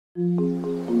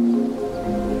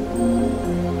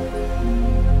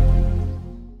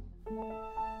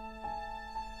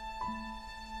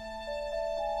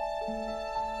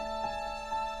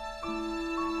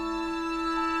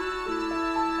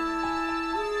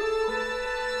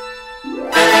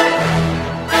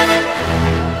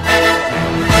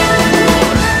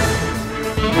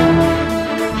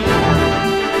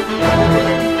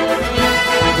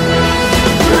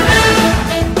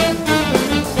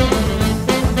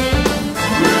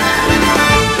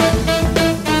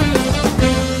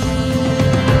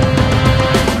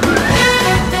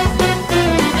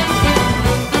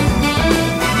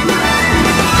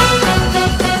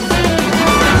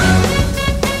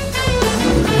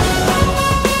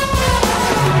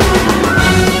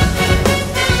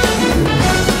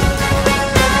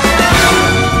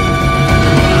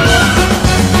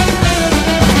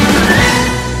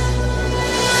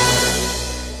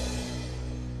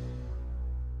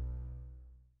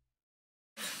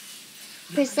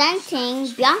Presenting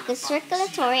Bianca's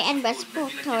circulatory and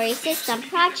respiratory system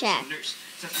project.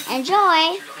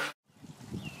 Enjoy!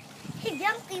 Hey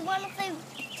Bianca, you want to play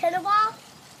tennis-ball?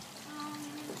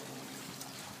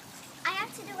 I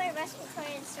have to do a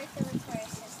respiratory and circulatory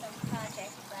system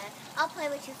project, but I'll play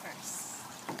with you first.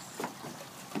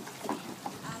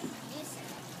 You sit.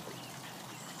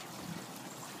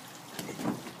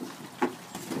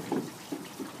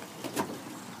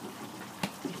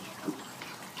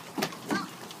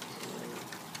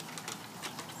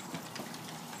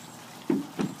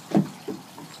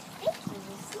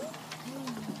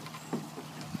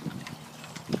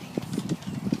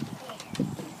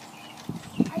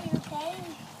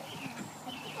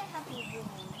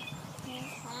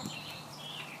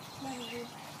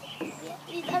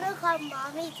 You gotta call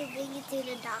mommy to bring you to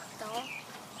the doctor.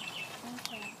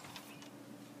 Okay.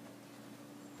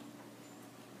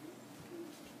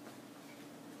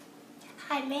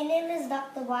 Hi, my name is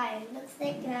Dr. Y. Looks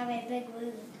like you have a big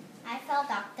wound. I fell,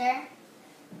 doctor.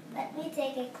 Let me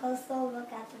take a closer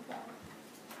look at the wound.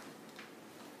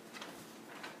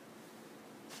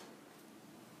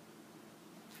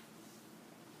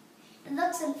 It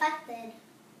looks infected.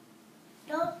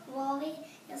 Don't worry,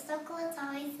 your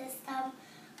circulatory system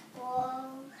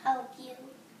will help you.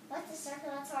 What's the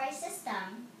circulatory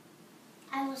system?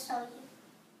 I will show you.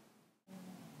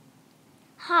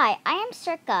 Hi, I am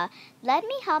Circa. Let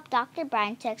me help Dr.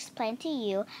 Brian to explain to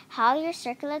you how your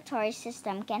circulatory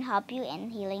system can help you in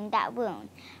healing that wound.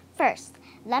 First,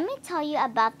 let me tell you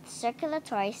about the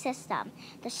circulatory system.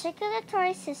 The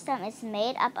circulatory system is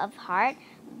made up of heart,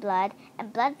 blood,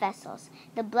 and blood vessels.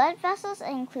 The blood vessels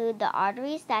include the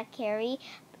arteries that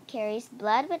carries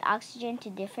blood with oxygen to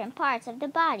different parts of the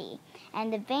body,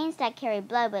 and the veins that carry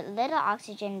blood with little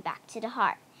oxygen back to the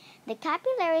heart. The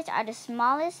capillaries are the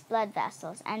smallest blood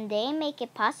vessels, and they make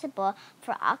it possible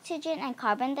for oxygen and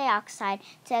carbon dioxide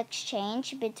to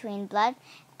exchange between blood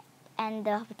and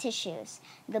the tissues.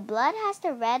 The blood has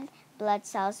the red blood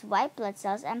cells, white blood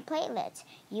cells, and platelets.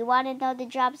 You want to know the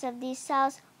jobs of these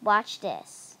cells? Watch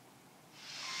this.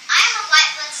 I am a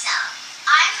white blood cell.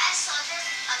 I am a soldier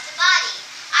of the body.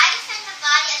 I defend the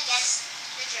body against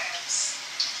the germs.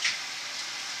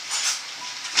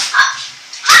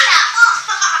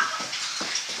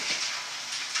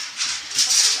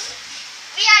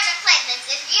 We are the platelets.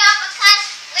 If you have a cut,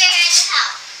 we're here to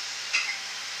help.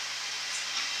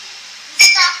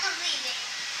 Stop the bleeding.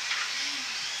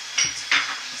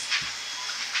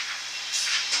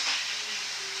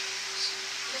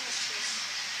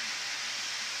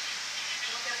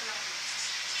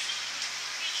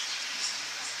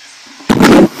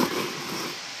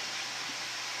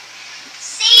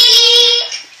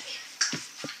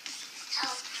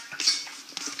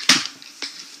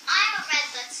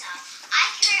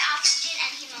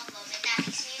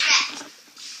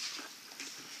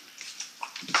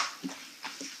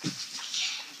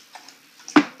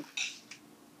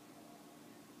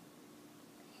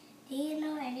 Do you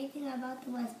know anything about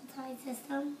the respiratory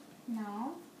system?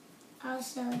 No. I'll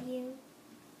show you.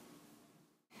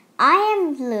 I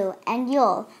am Blue and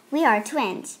Yul. We are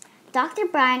twins. Dr.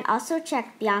 Brian also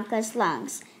checked Bianca's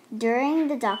lungs during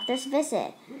the doctor's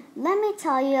visit. Let me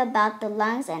tell you about the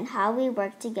lungs and how we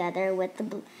work together with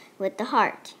the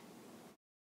heart.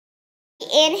 We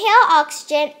inhale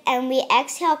oxygen and we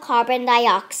exhale carbon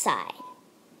dioxide.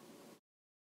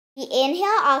 We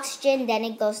inhale oxygen, then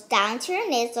it goes down to your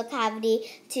nasal cavity,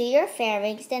 to your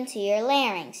pharynx, then to your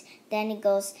larynx. Then it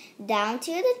goes down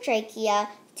to the trachea,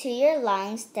 to your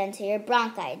lungs, then to your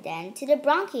bronchi, then to the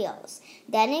bronchioles.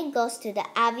 Then it goes to the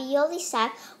alveoli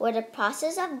sac where the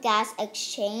process of gas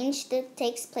exchange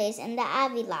takes place in the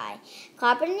alveoli.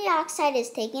 Carbon dioxide is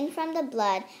taken from the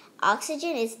blood.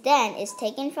 Oxygen is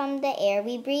taken from the air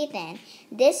we breathe in.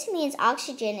 This means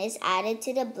oxygen is added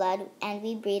to the blood and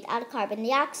we breathe out carbon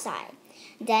dioxide.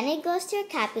 Then it goes to your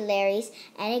capillaries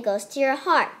and it goes to your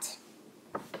heart.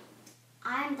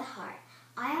 I am the heart.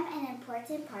 I am an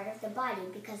important part of the body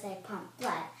because I pump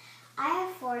blood. I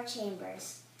have 4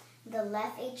 chambers: the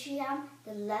left atrium,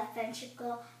 the left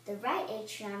ventricle, the right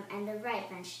atrium, and the right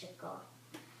ventricle.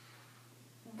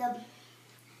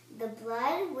 The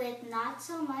blood with not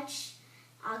so much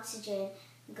oxygen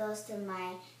goes to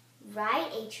my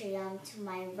right atrium, to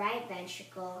my right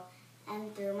ventricle,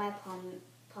 and through my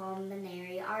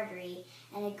pulmonary artery,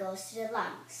 and it goes to the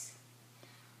lungs.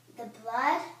 The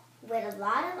blood with a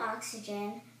lot of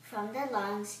oxygen from the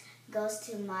lungs goes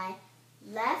to my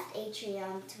left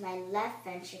atrium, to my left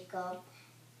ventricle,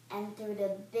 and through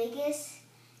the biggest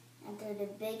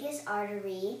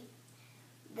artery,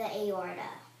 the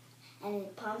aorta, and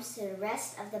it pumps to the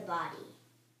rest of the body.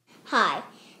 Hi,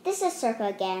 this is Circa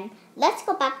again. Let's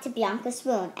go back to Bianca's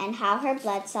wound and how her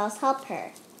blood cells help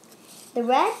her. The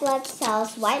red blood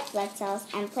cells, white blood cells,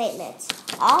 and platelets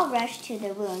all rush to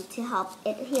the wound to help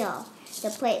it heal. The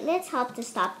platelets help to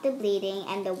stop the bleeding,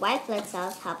 and the white blood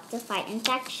cells help to fight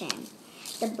infection.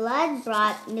 The blood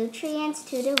brought nutrients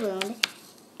to the wound,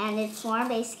 and it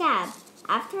formed a scab.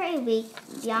 After a week,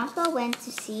 Bianca went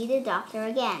to see the doctor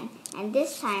again, and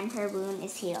this time her wound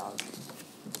is healed.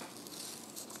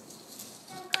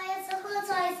 Your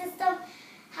circulatory system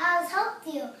has helped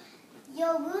you.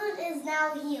 Your wound is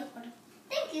now healed.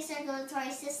 Thank you,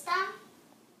 circulatory system.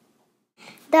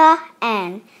 The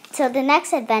end. Till the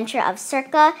next adventure of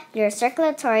Circa, your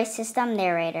circulatory system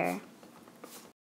narrator.